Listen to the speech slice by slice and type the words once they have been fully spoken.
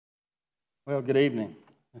Well, good evening.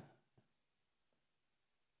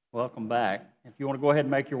 Welcome back. If you want to go ahead and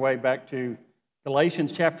make your way back to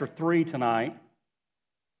Galatians chapter 3 tonight.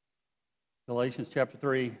 Galatians chapter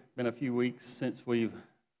 3, been a few weeks since we've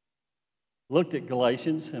looked at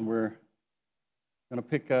Galatians, and we're going to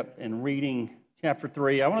pick up in reading chapter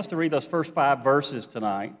 3. I want us to read those first 5 verses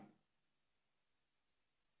tonight.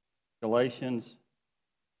 Galatians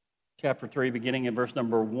chapter 3, beginning in verse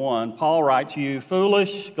number 1. Paul writes, "You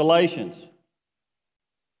foolish Galatians,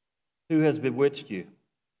 who has bewitched you?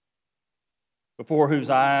 Before whose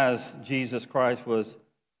eyes Jesus Christ was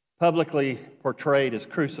publicly portrayed as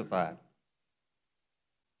crucified."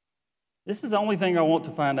 This is the only thing I want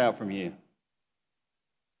to find out from you.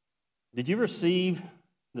 Did you receive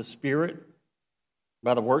the Spirit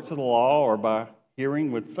by the works of the law or by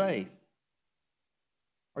hearing with faith?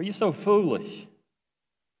 Are you so foolish?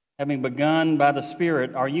 Having begun by the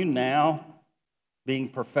Spirit, are you now being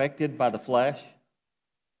perfected by the flesh?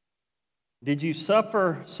 Did you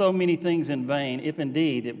suffer so many things in vain, if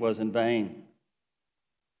indeed it was in vain?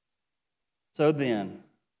 So then,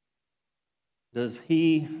 does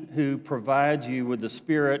he who provides you with the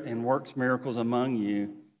Spirit and works miracles among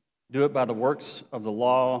you do it by the works of the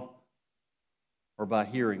law or by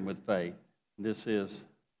hearing with faith? This is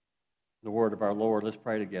the word of our Lord. Let's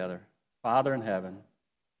pray together. Father in heaven,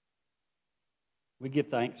 we give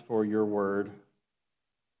thanks for your word.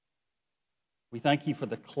 We thank you for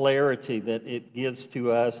the clarity that it gives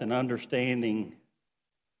to us in understanding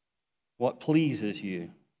what pleases you.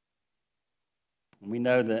 And we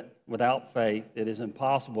know that without faith, it is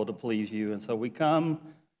impossible to please you. And so we come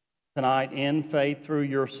tonight in faith through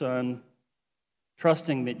your Son,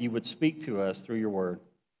 trusting that you would speak to us through your word,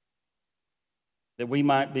 that we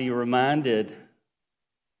might be reminded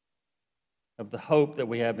of the hope that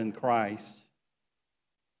we have in Christ,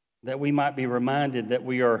 that we might be reminded that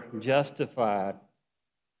we are justified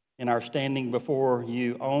in our standing before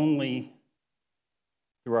you only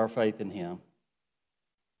through our faith in him.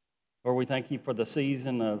 Lord, we thank you for the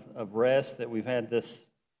season of rest that we've had this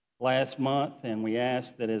last month, and we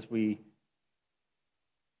ask that as we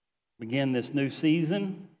begin this new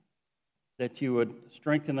season, that you would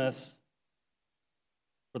strengthen us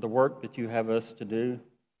for the work that you have us to do,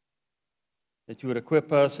 that you would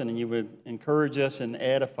equip us and you would encourage us and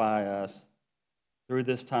edify us through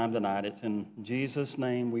this time tonight. It's in Jesus'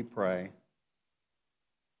 name we pray.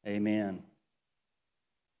 Amen.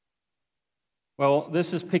 Well,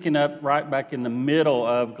 this is picking up right back in the middle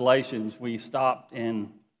of Galatians. We stopped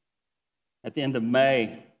at the end of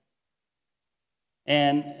May.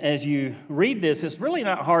 And as you read this, it's really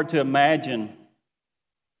not hard to imagine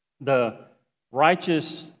the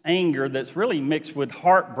righteous anger that's really mixed with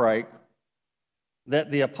heartbreak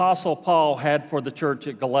that the Apostle Paul had for the church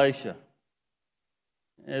at Galatia.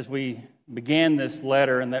 As we began this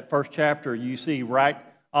letter in that first chapter, you see right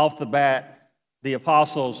off the bat the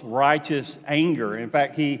Apostle's righteous anger. In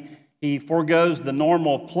fact, he forgoes the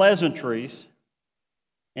normal pleasantries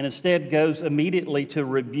and instead goes immediately to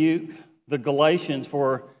rebuke the Galatians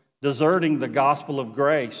for deserting the gospel of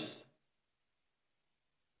grace.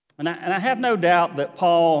 And I have no doubt that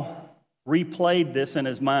Paul replayed this in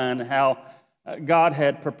his mind, how God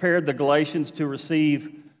had prepared the Galatians to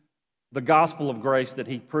receive the gospel of grace that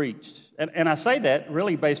he preached. And I say that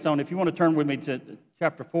really based on, if you want to turn with me to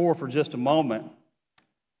chapter 4 for just a moment,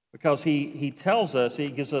 because he tells us,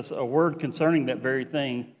 he gives us a word concerning that very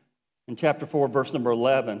thing in chapter 4, verse number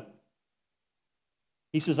 11.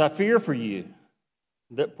 He says, "I fear for you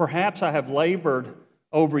that perhaps I have labored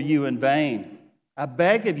over you in vain. I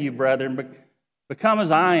beg of you, brethren, become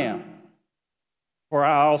as I am, for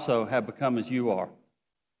I also have become as you are.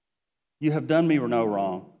 You have done me no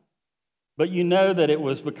wrong, but you know that it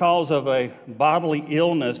was because of a bodily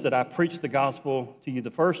illness that I preached the gospel to you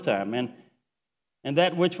the first time. And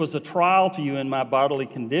that which was a trial to you in my bodily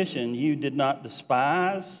condition, you did not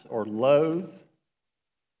despise or loathe,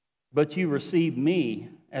 but you received me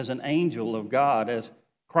as an angel of God, as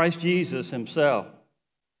Christ Jesus himself.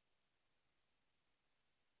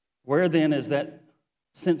 Where then is that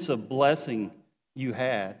sense of blessing you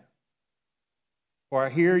had? For I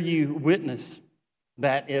hear you witness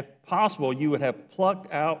that if possible you would have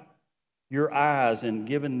plucked out your eyes and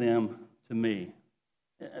given them to me."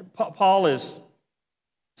 Paul is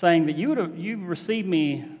saying that you received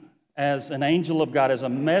me as an angel of God, as a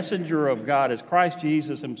messenger of God, as Christ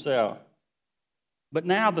Jesus himself. But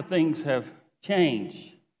now the things have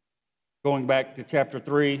changed. Going back to chapter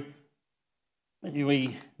 3,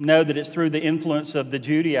 we know that it's through the influence of the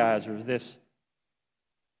Judaizers, this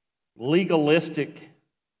legalistic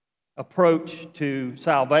approach to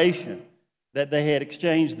salvation, that they had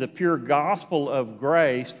exchanged the pure gospel of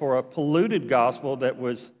grace for a polluted gospel that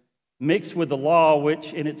was mixed with the law,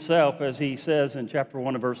 which in itself, as he says in chapter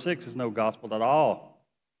 1 and verse 6, is no gospel at all.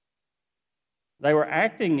 They were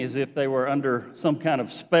acting as if they were under some kind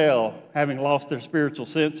of spell, having lost their spiritual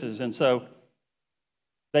senses. And so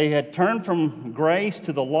they had turned from grace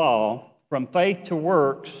to the law, from faith to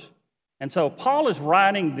works. And so Paul is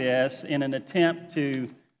writing this in an attempt to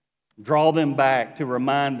draw them back, to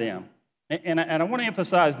remind them. And I want to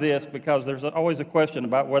emphasize this because there's always a question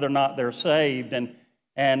about whether or not they're saved.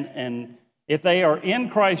 And if they are in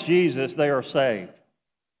Christ Jesus, they are saved.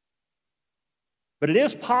 But it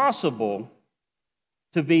is possible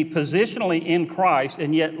to be positionally in Christ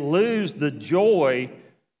and yet lose the joy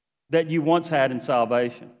that you once had in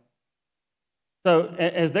salvation. So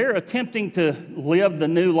as they're attempting to live the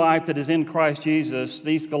new life that is in Christ Jesus,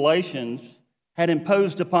 these Galatians had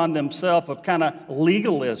imposed upon themselves a kind of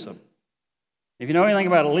legalism. If you know anything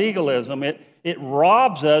about legalism, it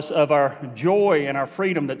robs us of our joy and our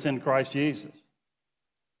freedom that's in Christ Jesus.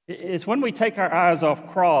 It's when we take our eyes off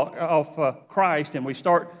Christ and we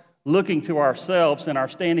start looking to ourselves and our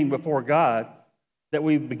standing before God that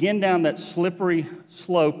we begin down that slippery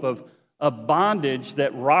slope of bondage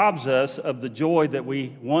that robs us of the joy that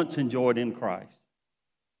we once enjoyed in Christ.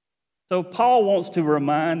 So Paul wants to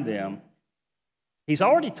remind them. He's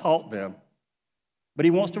already taught them, but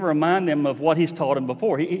he wants to remind them of what he's taught them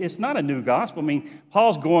before. It's not a new gospel. I mean,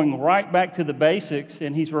 Paul's going right back to the basics,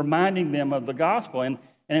 and he's reminding them of the gospel. And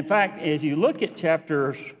in fact, as you look at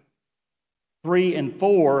chapters 3 and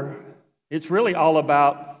 4, it's really all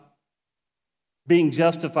about being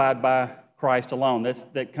justified by Christ alone.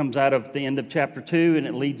 That comes out of the end of chapter 2, and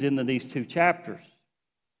it leads into these 2 chapters.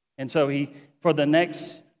 And so for the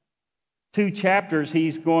next 2 chapters,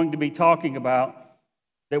 he's going to be talking about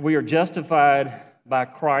that we are justified by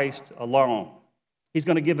Christ alone. He's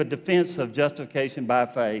going to give a defense of justification by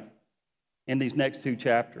faith in these next 2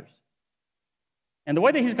 chapters. And the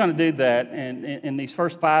way that he's going to do that in these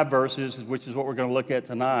first 5 verses, which is what we're going to look at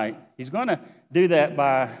tonight, he's going to do that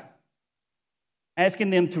by asking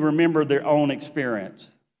them to remember their own experience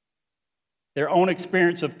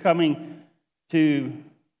of coming to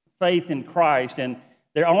faith in Christ, and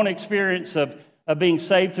their own experience of being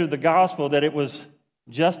saved through the gospel, that it was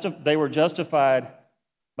they were justified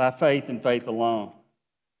by faith and faith alone.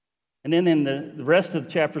 And then in the rest of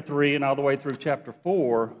chapter 3 and all the way through chapter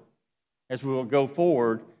 4, as we will go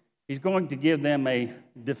forward, he's going to give them a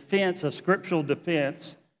defense, a scriptural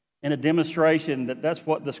defense, and a demonstration that that's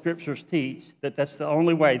what the scriptures teach, that that's the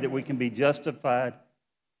only way that we can be justified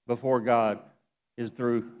before God is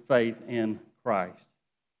through faith in Christ.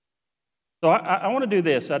 So I want to do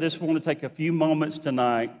this. I just want to take a few moments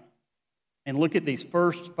tonight and look at these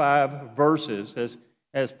first 5 verses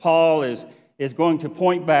as Paul is going to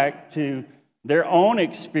point back to their own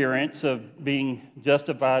experience of being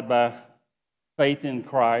justified by faith in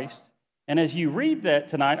Christ. And as you read that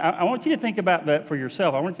tonight, I want you to think about that for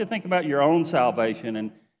yourself. I want you to think about your own salvation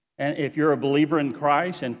and if you're a believer in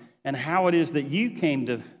Christ and how it is that you came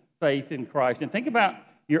to faith in Christ. And think about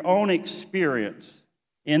your own experience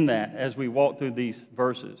in that as we walk through these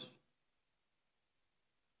verses.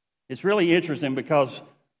 It's really interesting because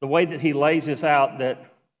the way that he lays this out,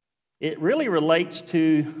 that it really relates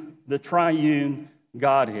to the triune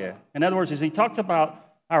Godhead. In other words, as he talks about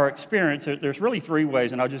our experience, there's really 3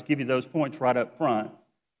 ways, and I'll just give you those points right up front.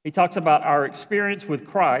 He talks about our experience with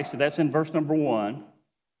Christ, that's in verse number 1.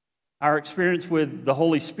 Our experience with the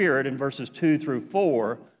Holy Spirit in verses 2 through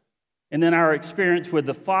 4. And then our experience with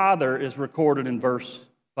the Father is recorded in verse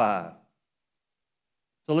 5.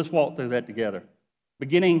 So let's walk through that together.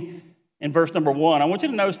 Beginning in verse number 1, I want you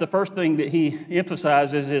to notice the first thing that he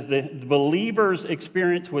emphasizes is the believer's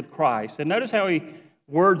experience with Christ. And notice how he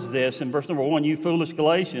words this in verse number 1, you foolish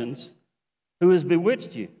Galatians, who has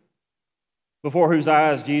bewitched you, before whose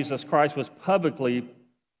eyes Jesus Christ was publicly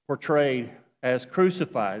portrayed as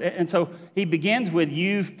crucified. And so he begins with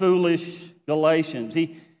you foolish Galatians.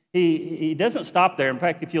 He doesn't stop there. In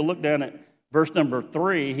fact, if you look down at verse number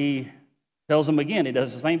 3, he tells them again, he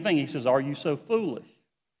does the same thing. He says, are you so foolish?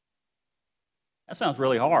 That sounds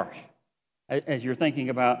really harsh as you're thinking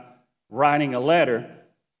about writing a letter.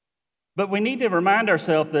 But we need to remind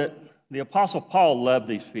ourselves that the Apostle Paul loved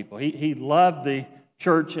these people. He loved the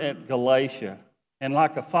church at Galatia. And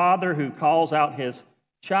like a father who calls out his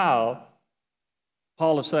child,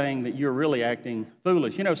 Paul is saying that you're really acting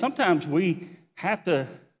foolish. You know, sometimes we have to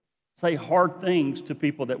say hard things to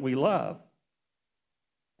people that we love.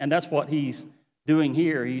 And that's what he's doing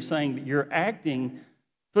here. He's saying that you're acting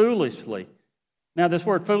foolishly. Now, this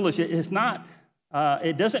word foolish is not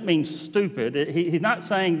it doesn't mean stupid. He's not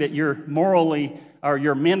saying that you're morally or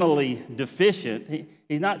you're mentally deficient.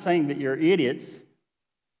 He's not saying that you're idiots.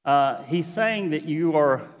 He's saying that you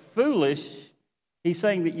are foolish. He's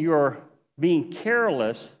saying that you are being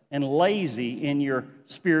careless and lazy in your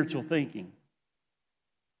spiritual thinking.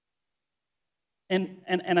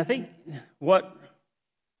 And I think what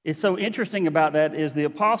is so interesting about that is the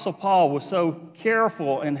Apostle Paul was so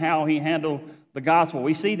careful in how he handled the gospel.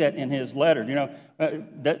 We see that in his letters. You know,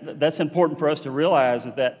 that's important for us to realize,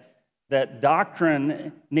 is that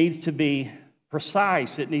doctrine needs to be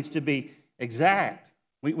precise. It needs to be exact.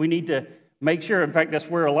 We need to make sure. In fact, that's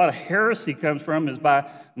where a lot of heresy comes from, is by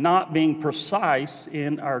not being precise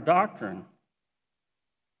in our doctrine.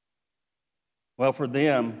 Well, for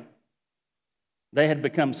them, they had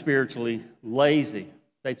become spiritually lazy.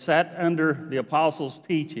 They'd sat under the apostles'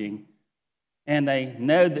 teaching, and they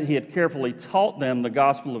know that he had carefully taught them the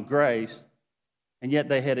gospel of grace, and yet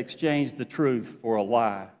they had exchanged the truth for a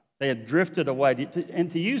lie. They had drifted away.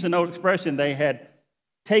 And to use an old expression, they had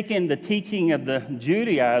taken the teaching of the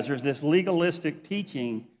Judaizers, this legalistic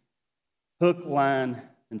teaching, hook, line,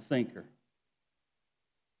 and sinker.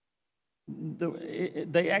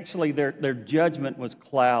 Their judgment was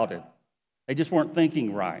clouded. They just weren't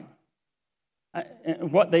thinking right.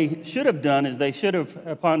 What they should have done is they should have,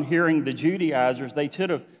 upon hearing the Judaizers, they should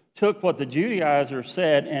have took what the Judaizers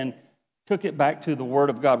said and took it back to the Word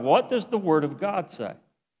of God. What does the Word of God say?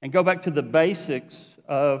 And go back to the basics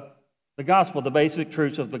of the gospel, the basic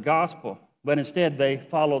truths of the gospel. But instead, they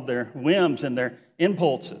followed their whims and their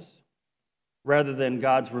impulses rather than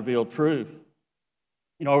God's revealed truth.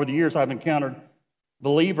 You know, over the years, I've encountered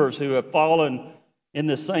believers who have fallen in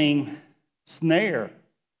the same snare.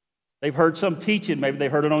 They've heard some teaching, maybe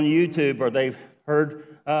they've heard it on YouTube, or they've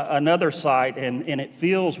heard another site, and it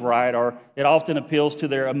feels right, or it often appeals to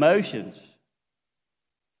their emotions.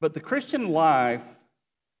 But the Christian life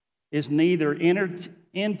is neither entered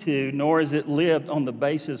into nor is it lived on the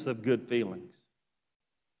basis of good feelings.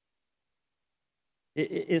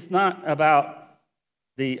 It's not about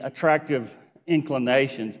the attractive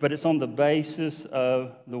inclinations, but it's on the basis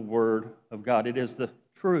of the Word of God. It is the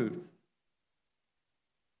truth.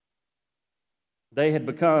 They had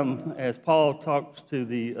become, as Paul talks to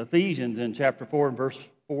the Ephesians in chapter 4 and verse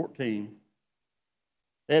 14,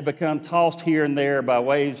 they had become tossed here and there by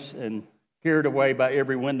waves and carried away by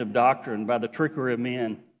every wind of doctrine, by the trickery of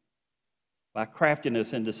men, by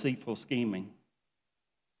craftiness and deceitful scheming.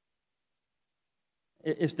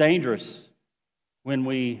 It's dangerous when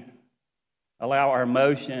we allow our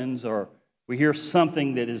emotions, or we hear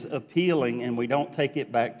something that is appealing and we don't take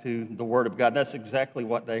it back to the Word of God. That's exactly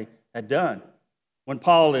what they had done. When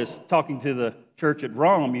Paul is talking to the church at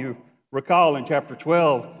Rome, you recall in chapter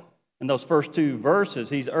 12, in those first two verses,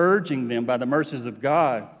 he's urging them by the mercies of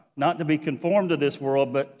God not to be conformed to this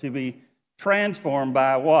world, but to be transformed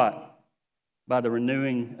by what? By the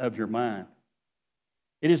renewing of your mind.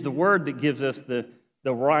 It is the Word that gives us the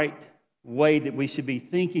right way that we should be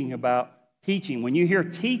thinking about teaching. When you hear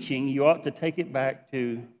teaching, you ought to take it back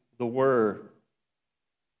to the Word.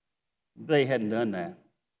 They hadn't done that.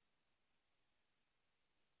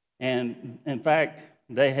 And in fact,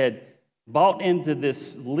 they had bought into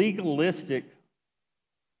this legalistic,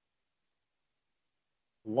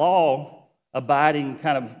 law-abiding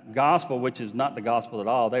kind of gospel, which is not the gospel at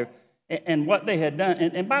all. And what they had done,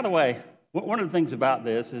 and by the way, one of the things about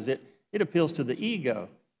this is it appeals to the ego.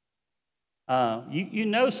 You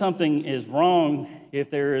know something is wrong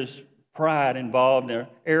if there is pride involved or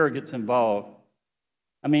arrogance involved.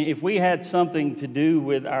 I mean, if we had something to do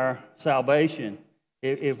with our salvation,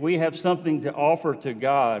 if we have something to offer to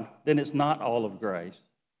God, then it's not all of grace.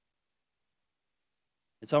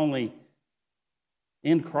 It's only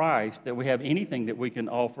in Christ that we have anything that we can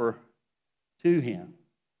offer to Him.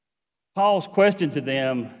 Paul's question to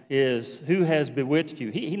them is, who has bewitched you?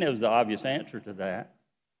 He knows the obvious answer to that.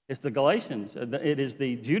 It's the Galatians. It is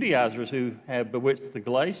the Judaizers who have bewitched the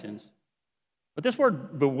Galatians. But this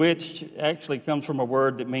word bewitched actually comes from a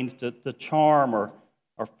word that means to charm or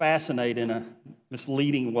fascinate in a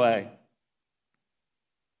misleading way.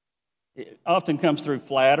 It often comes through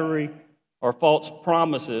flattery or false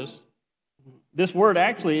promises. This word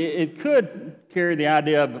actually, it could carry the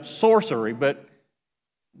idea of sorcery, but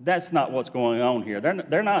that's not what's going on here.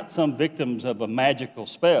 They're not some victims of a magical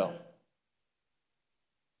spell.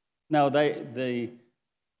 No, the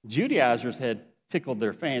Judaizers had tickled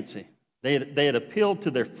their fancy. They had appealed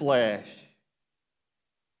to their flesh.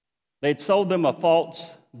 They'd sold them a false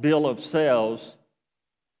bill of sales,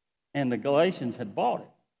 and the Galatians had bought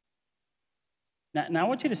it. Now I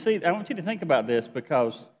want you to think about this,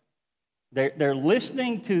 because They're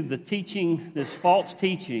listening to the teaching, this false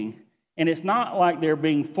teaching, and it's not like they're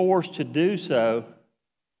being forced to do so.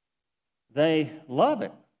 They love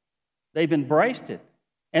it. They've embraced it.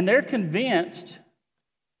 And they're convinced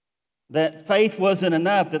that faith wasn't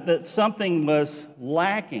enough, that something was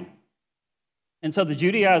lacking. And so the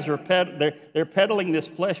Judaizers, they're peddling this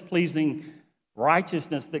flesh-pleasing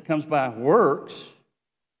righteousness that comes by works,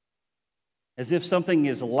 as if something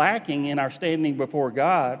is lacking in our standing before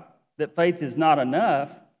God, that faith is not enough,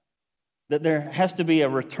 that there has to be a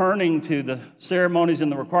returning to the ceremonies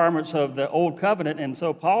and the requirements of the old covenant. And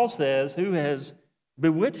so Paul says, who has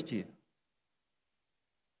bewitched you?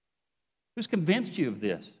 Who's convinced you of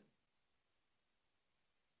this?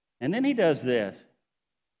 And then he does this.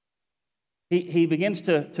 He begins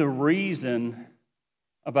to reason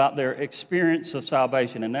about their experience of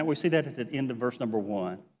salvation. And that we see that at the end of verse number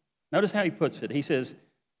 1. Notice how he puts it. He says,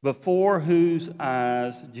 before whose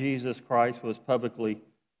eyes Jesus Christ was publicly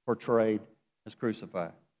portrayed as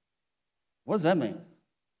crucified. What does that mean?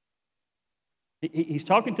 He's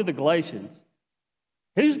talking to the Galatians.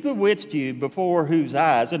 Who's bewitched you before whose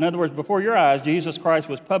eyes? In other words, before your eyes, Jesus Christ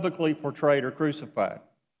was publicly portrayed or crucified.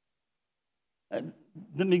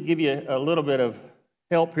 Let me give you a little bit of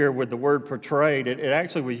help here with the word portrayed. It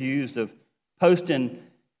actually was used of posting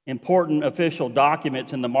important official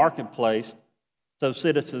documents in the marketplace so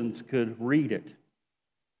citizens could read it.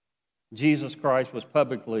 Jesus Christ was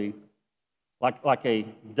publicly, like a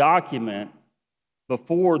document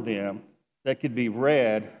before them that could be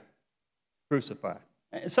read, crucified.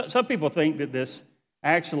 Some people think that this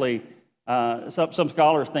actually, some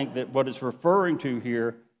scholars think that what it's referring to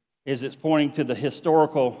here is it's pointing to the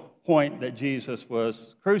historical point that Jesus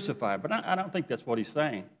was crucified. But I don't think that's what he's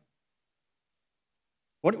saying.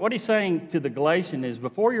 What he's saying to the Galatians is,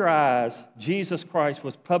 before your eyes, Jesus Christ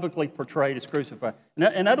was publicly portrayed as crucified.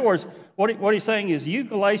 In other words, what he's saying is, you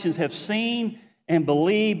Galatians have seen and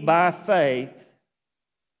believed by faith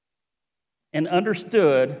and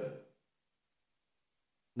understood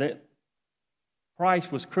that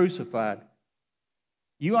Christ was crucified.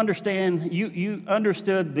 You understand, you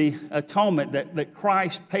understood the atonement that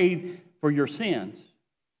Christ paid for your sins.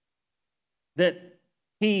 That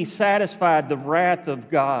he satisfied the wrath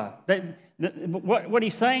of God. What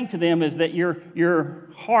he's saying to them is that your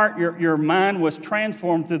heart, your mind was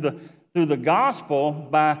transformed through the gospel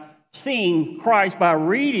by seeing Christ, by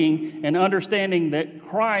reading and understanding that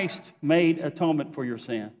Christ made atonement for your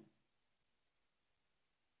sin.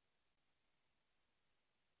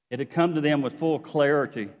 It had come to them with full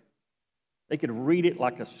clarity. They could read it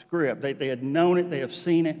like a script. They had known it. They have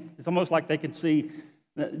seen it. It's almost like they could see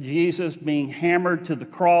Jesus being hammered to the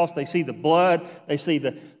cross. They see the blood. They see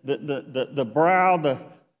the brow.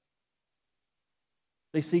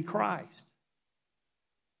 They see Christ.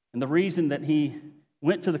 And the reason that he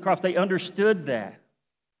went to the cross, they understood that.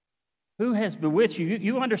 Who has bewitched you?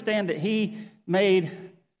 You understand that he made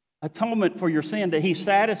atonement for your sin, that he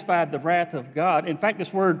satisfied the wrath of God. In fact,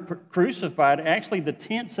 this word crucified, actually the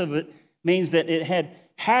tense of it means that it had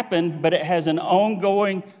happened, but it has an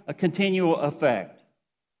ongoing, a continual effect.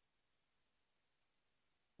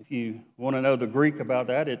 If you want to know the Greek about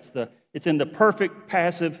that, it's in the perfect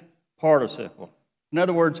passive participle. In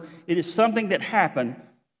other words, it is something that happened,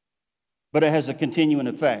 but it has a continuing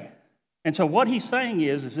effect. And so what he's saying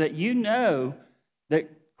is that you know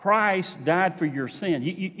that Christ died for your sin.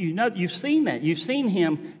 You know, you've seen that. You've seen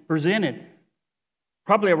him presented.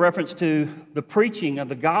 Probably a reference to the preaching of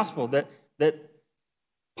the gospel that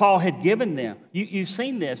Paul had given them. You've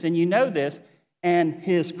seen this and you know this, and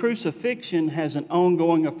his crucifixion has an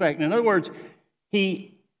ongoing effect. In other words,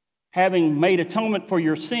 he, having made atonement for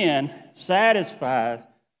your sin, satisfies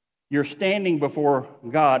your standing before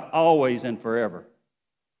God always and forever,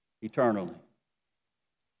 eternally.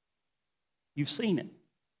 You've seen it.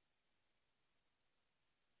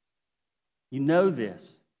 You know this.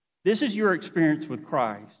 This is your experience with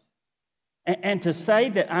Christ. And to say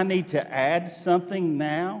that I need to add something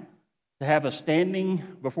now to have a standing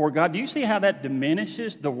before God, do you see how that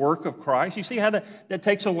diminishes the work of Christ? You see how that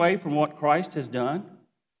takes away from what Christ has done?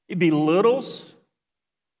 It belittles.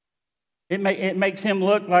 It makes him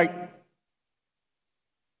look like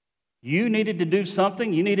you needed to do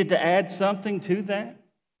something. You needed to add something to that.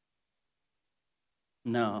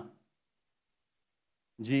 No.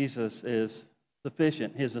 Jesus is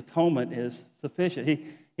sufficient. His atonement is sufficient.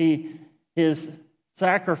 His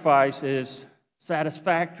sacrifice is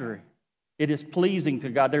satisfactory. It is pleasing to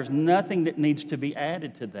God. There's nothing that needs to be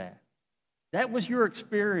added to that. That was your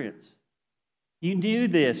experience. You knew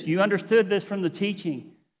this. You understood this from the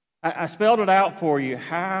teaching. I spelled it out for you.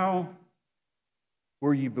 How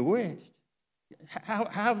were you bewitched? How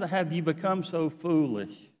have you become so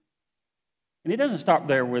foolish? And he doesn't stop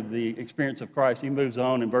there with the experience of Christ. He moves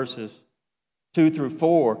on in verses 2 through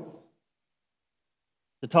 4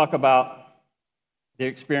 to talk about the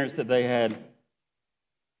experience that they had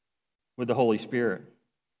with the Holy Spirit.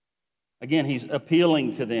 Again, he's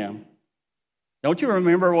appealing to them. Don't you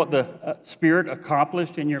remember what the Spirit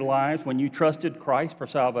accomplished in your lives when you trusted Christ for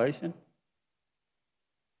salvation?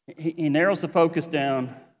 He narrows the focus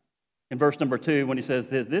down in verse number 2 when he says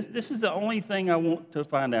this is the only thing I want to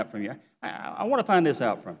find out from you. I want to find this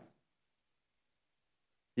out from you.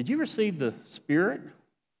 Did you receive the Spirit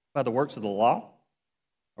by the works of the law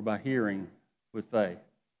or by hearing with faith?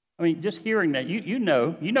 I mean, just hearing that, you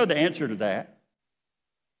know the answer to that.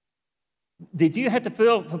 Did you have to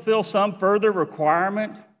fulfill some further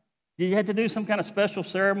requirement? Did you have to do some kind of special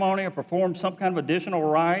ceremony or perform some kind of additional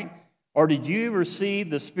rite? Or did you receive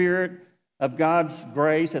the Spirit of God's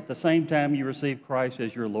grace at the same time you received Christ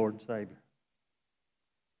as your Lord and Savior?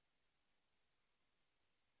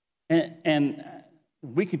 And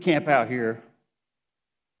we could camp out here,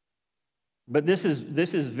 but this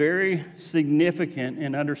is very significant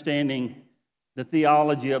in understanding the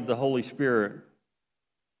theology of the Holy Spirit,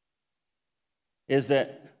 is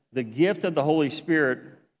that the gift of the Holy Spirit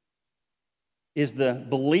is the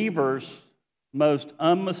believer's most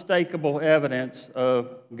unmistakable evidence of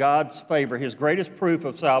God's favor, his greatest proof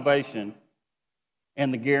of salvation,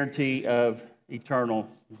 and the guarantee of eternal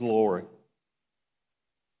glory.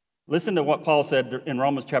 Listen to what Paul said in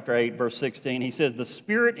Romans chapter 8, verse 16. He says, the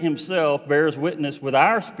Spirit himself bears witness with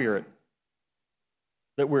our spirit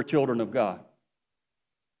that we're children of God.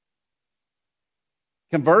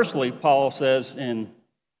 Conversely, Paul says in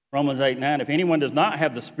Romans 8:9, if anyone does not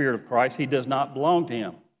have the Spirit of Christ, he does not belong to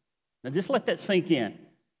him. Now just let that sink in.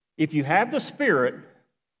 If you have the Spirit,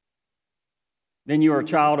 then you are a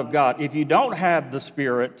child of God. If you don't have the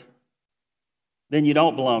Spirit, then you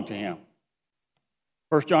don't belong to him.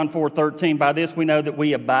 1 John 4:13, by this we know that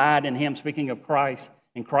we abide in him, speaking of Christ,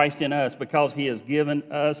 and Christ in us, because he has given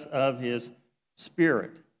us of his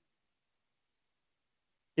Spirit.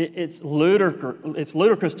 It's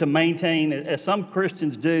ludicrous to maintain, as some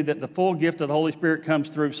Christians do, that the full gift of the Holy Spirit comes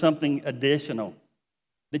through something additional,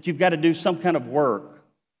 that you've got to do some kind of work.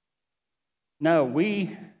 No,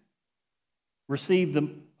 we receive the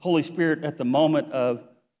Holy Spirit at the moment of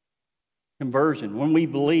conversion, when we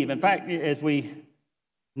believe. In fact, as we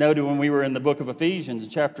noted when we were in the book of Ephesians,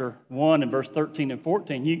 chapter 1 and verse 13 and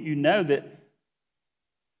 14, you know that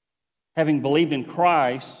having believed in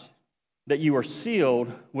Christ, that you are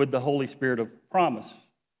sealed with the Holy Spirit of promise.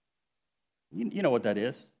 You know what that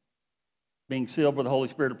is, being sealed with the Holy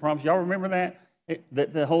Spirit of promise. Y'all remember that?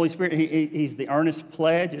 That the Holy Spirit, he's the earnest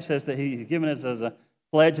pledge. It says that he's given us as a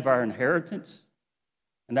pledge of our inheritance.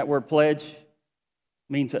 And that word pledge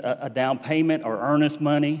means a down payment or earnest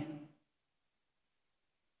money.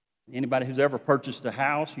 Anybody who's ever purchased a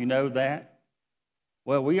house, you know that.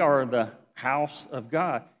 Well, we are the house of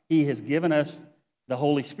God. He has given us the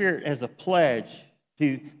Holy Spirit as a pledge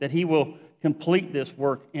that he will complete this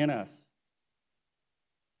work in us.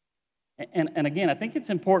 And again, I think it's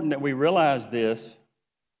important that we realize this,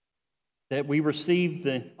 that we receive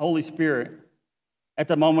the Holy Spirit at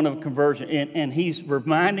the moment of conversion. And he's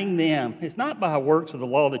reminding them, it's not by works of the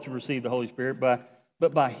law that you receive the Holy Spirit,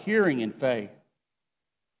 but by hearing in faith.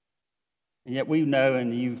 And yet we know,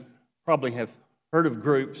 and you probably have heard of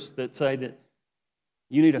groups that say that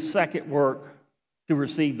you need a second work to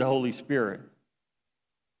receive the Holy Spirit.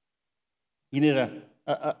 You need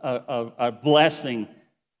a blessing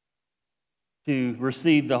to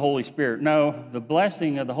receive the Holy Spirit. No, the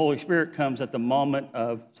blessing of the Holy Spirit comes at the moment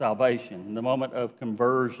of salvation, the moment of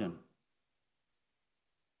conversion.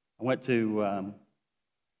 I went to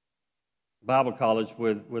Bible college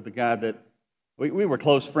with a guy that we were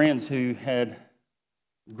close friends who had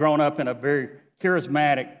grown up in a very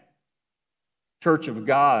charismatic church of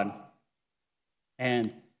God.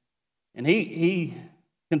 And he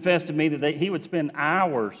confessed to me that he would spend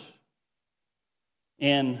hours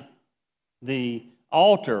in the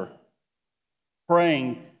altar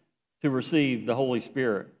praying to receive the Holy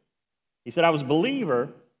Spirit. He said, I was a believer.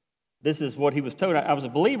 This is what he was told. I was a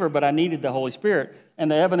believer, but I needed the Holy Spirit. And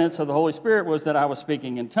the evidence of the Holy Spirit was that I was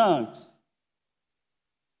speaking in tongues.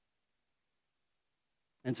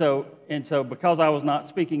 And so because I was not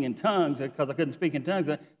speaking in tongues, because I couldn't speak in tongues,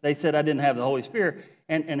 they said I didn't have the Holy Spirit.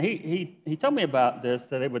 And he told me about this,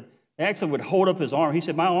 that they actually would hold up his arm. He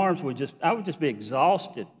said my arms I would just be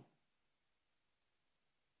exhausted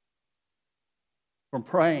from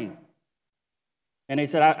praying. And he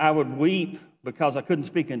said I would weep because I couldn't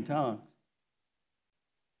speak in tongues.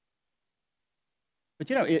 But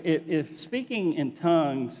if speaking in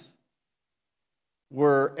tongues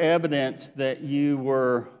were evidence that you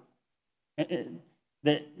were evidence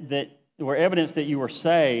that you were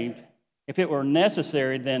saved, if it were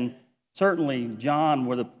necessary, then certainly John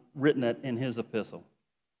would have written it in his epistle.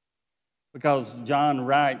 Because John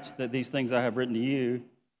writes that these things I have written to you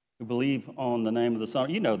who believe on the name of the Son.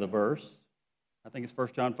 You know the verse. I think it's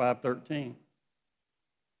 1 John 5:13.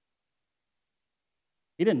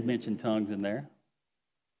 He didn't mention tongues in there.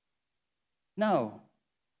 No.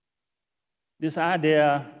 This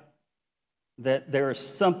idea that there is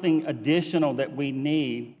something additional that we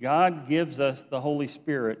need, God gives us the Holy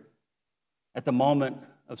Spirit at the moment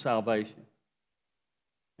of salvation.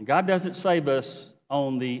 And God doesn't save us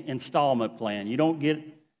on the installment plan. You don't get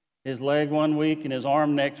his leg one week and his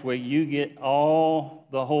arm next week. You get all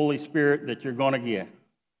the Holy Spirit that you're going to get.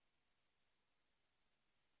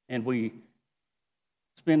 And we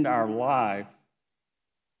spend our life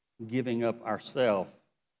giving up ourselves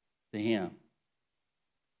to him.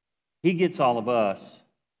 He gets all of us,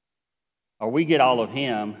 or we get all of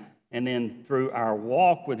him, and then through our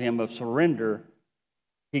walk with him of surrender,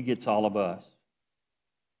 he gets all of us.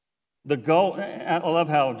 The goal, I love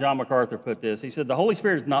how John MacArthur put this. He said, the Holy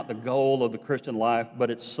Spirit is not the goal of the Christian life,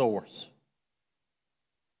 but its source.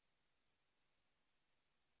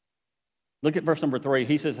 Look at verse number 3.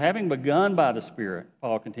 He says, having begun by the Spirit,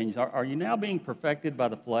 Paul continues, are you now being perfected by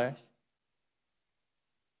the flesh?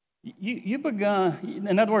 You begun,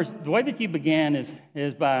 in other words, the way that you began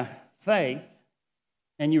is by faith,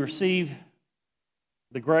 and you receive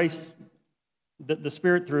the grace, the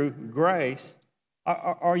Spirit through grace.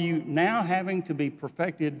 Are you now having to be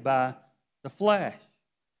perfected by the flesh?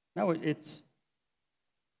 No, it's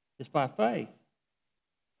by faith.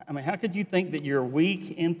 I mean, how could you think that your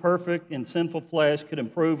weak, imperfect, and sinful flesh could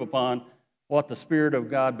improve upon what the Spirit of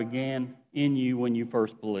God began in you when you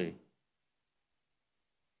first believed?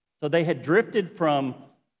 So they had drifted from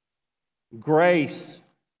grace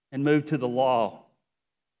and moved to the law.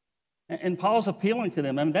 And Paul's appealing to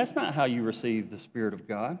them. I mean, that's not how you receive the Spirit of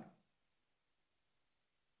God.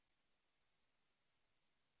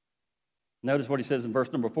 Notice what he says in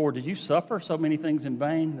verse number 4. Did you suffer so many things in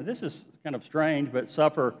vain? Now, this is kind of strange, but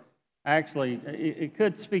suffer actually, it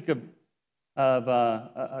could speak of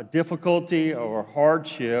a difficulty or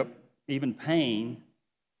hardship, even pain.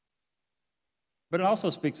 But it also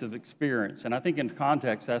speaks of experience. And I think in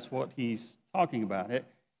context, that's what he's talking about.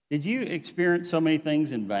 Did you experience so many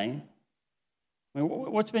things in vain? I mean,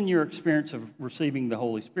 what's been your experience of receiving the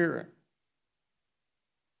Holy Spirit?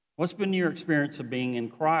 What's been your experience of being in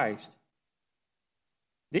Christ?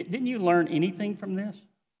 Didn't you learn anything from this?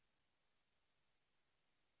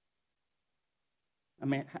 I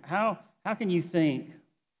mean, how can you think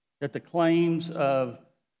that the claims of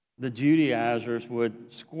the Judaizers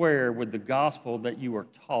would square with the gospel that you were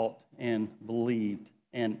taught and believed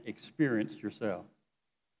and experienced yourself?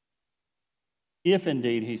 If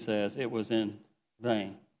indeed, he says, it was in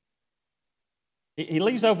vain. He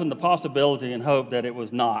leaves open the possibility and hope that it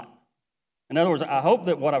was not. In other words, I hope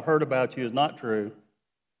that what I've heard about you is not true,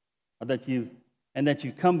 or that you've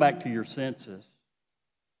come back to your senses.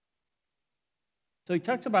 So he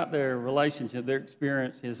talks about their relationship, their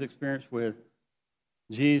experience, his experience with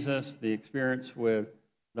Jesus, the experience with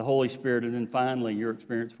the Holy Spirit, and then finally your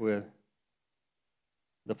experience with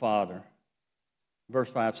the Father. Verse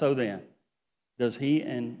 5, so then, does he,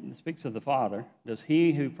 and it speaks of the Father, does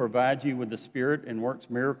he who provides you with the Spirit and works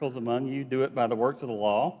miracles among you do it by the works of the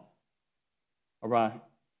law or by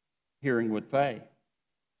hearing with faith?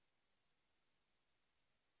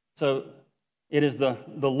 So it is the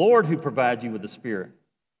Lord who provides you with the Spirit.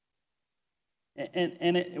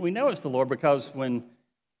 And we know it's the Lord because when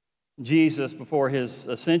Jesus, before his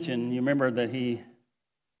ascension, you remember that he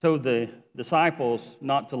told the disciples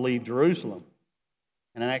not to leave Jerusalem.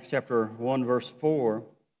 And in Acts chapter 1, verse 4,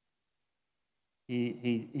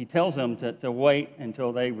 he tells them to wait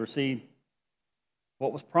until they receive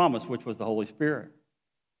what was promised, which was the Holy Spirit.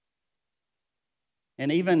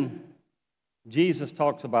 And even Jesus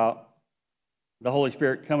talks about the Holy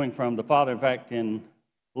Spirit coming from the Father. In fact, in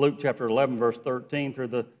Luke chapter 11, verse 13, through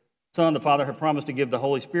the Son, the Father had promised to give the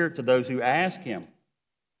Holy Spirit to those who ask him.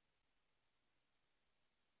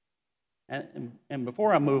 And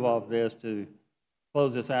before I move off this to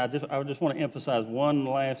close this out, I just want to emphasize one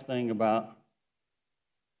last thing about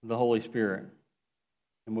the Holy Spirit.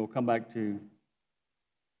 And we'll come back to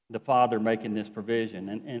the Father making this provision.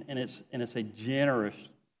 And it's a generous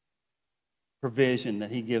provision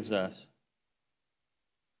that he gives us.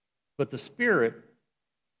 But the Spirit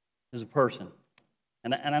is a person.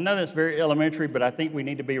 And I know that's very elementary, but I think we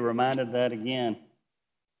need to be reminded of that again.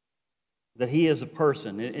 that he is a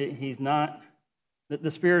person. He's not,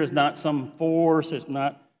 the Spirit is not some force. It's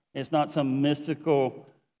not some mystical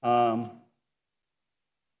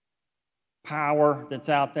power that's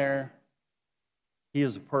out there. He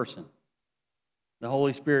is a person. The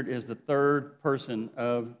Holy Spirit is the third person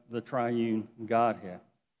of the triune Godhead.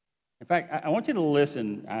 In fact, I want you to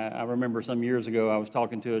listen. I remember some years ago I was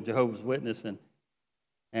talking to a Jehovah's Witness,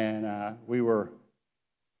 and we were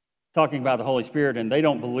talking about the Holy Spirit, and they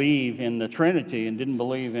don't believe in the Trinity and didn't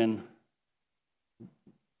believe in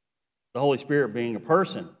the Holy Spirit being a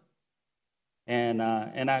person. And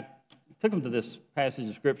I took them to this passage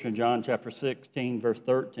of Scripture in John chapter 16, verse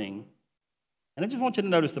 13. And I just want you to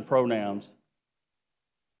notice the pronouns.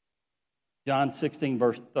 John 16,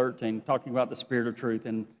 verse 13, talking about the Spirit of truth.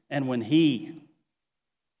 And when He,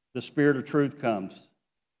 the Spirit of truth, comes,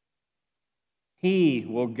 He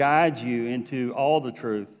will guide you into all the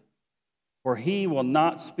truth. For He will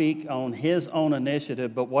not speak on His own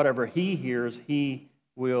initiative, but whatever He hears, He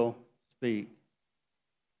will speak.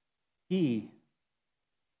 He,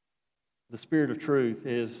 the Spirit of truth,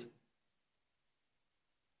 is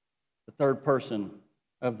the third person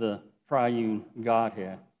of the triune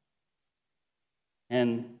Godhead.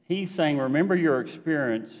 And He's saying, remember your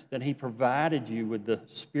experience, that He provided you with the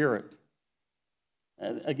Spirit.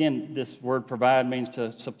 Again, this word provide means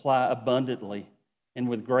to supply abundantly and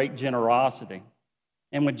with great generosity.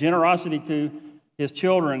 And with generosity to His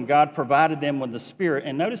children, God provided them with the Spirit.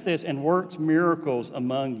 And notice this, and works miracles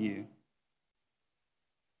among you.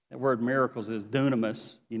 That word miracles is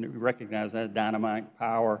dunamis. You recognize that, dynamite,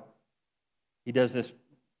 power. He does this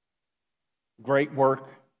great work.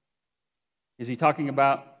 Is He talking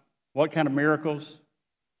about what kind of miracles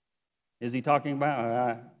is He talking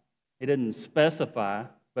about? He didn't specify,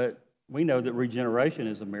 but we know that regeneration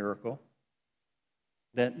is a miracle.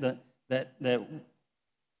 That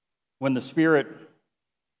when the Spirit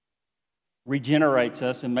regenerates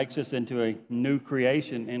us and makes us into a new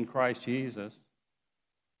creation in Christ Jesus,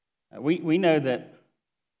 we know that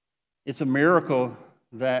it's a miracle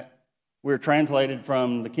that we're translated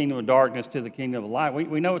from the kingdom of darkness to the kingdom of light.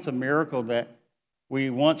 We know it's a miracle that we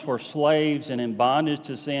once were slaves and in bondage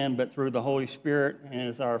to sin, but through the Holy Spirit and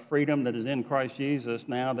as our freedom that is in Christ Jesus,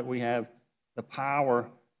 now that we have the power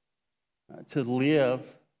to live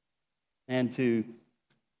and to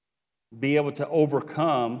be able to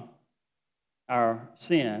overcome our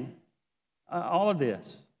sin, all of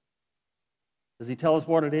this. Does He tell us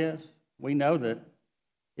what it is? We know that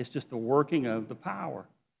it's just the working of the power.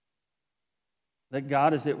 That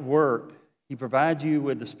God is at work. He provides you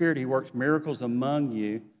with the Spirit. He works miracles among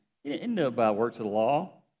you. He didn't do it by works of the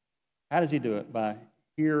law. How does He do it? By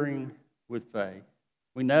hearing with faith.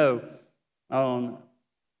 We know,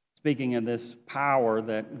 speaking of this power,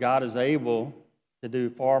 that God is able to do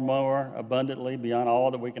far more abundantly beyond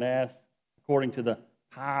all that we can ask, according to the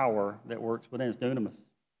power that works within us, dunamis.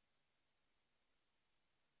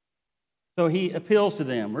 So He appeals to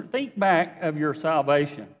them. Think back of your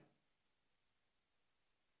salvation.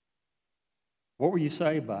 What were you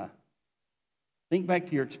saved by? Think back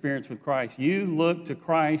to your experience with Christ. You look to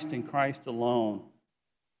Christ and Christ alone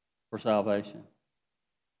for salvation.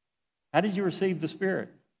 How did you receive the Spirit?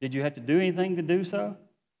 Did you have to do anything to do so?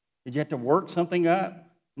 Did you have to work something up?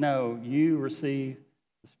 No, you received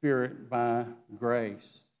the Spirit by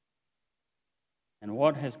grace. And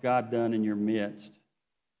what has God done in your midst?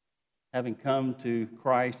 Having come to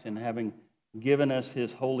Christ and having given us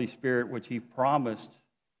His Holy Spirit, which He promised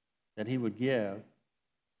that He would give,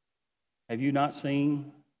 have you not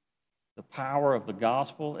seen the power of the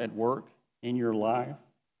gospel at work in your life?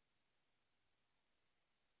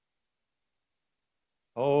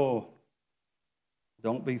 Oh,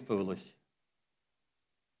 don't be foolish.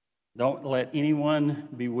 Don't let anyone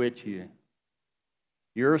bewitch you.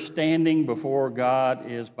 Your standing before God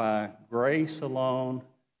is by grace alone,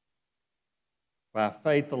 by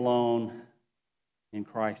faith alone, in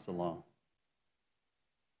Christ alone.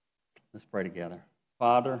 Let's pray together.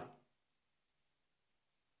 Father,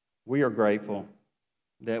 we are grateful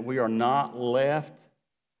that we are not left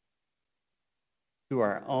to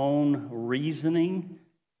our own reasoning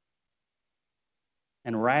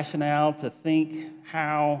and rationale to think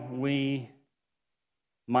how we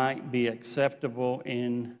might be acceptable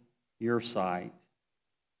in your sight.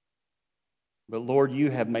 But Lord, you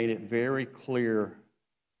have made it very clear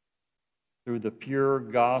through the pure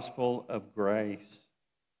gospel of grace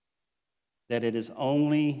that it is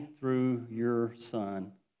only through your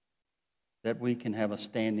Son that we can have a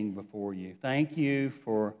standing before you. Thank you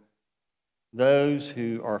for those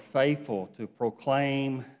who are faithful to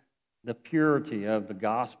proclaim the purity of the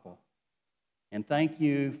gospel. And thank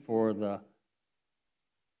you for the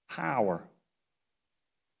power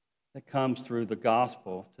that comes through the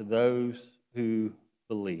gospel to those who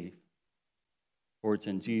believe. For it's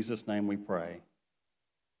in Jesus' name we pray.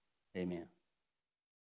 Amen.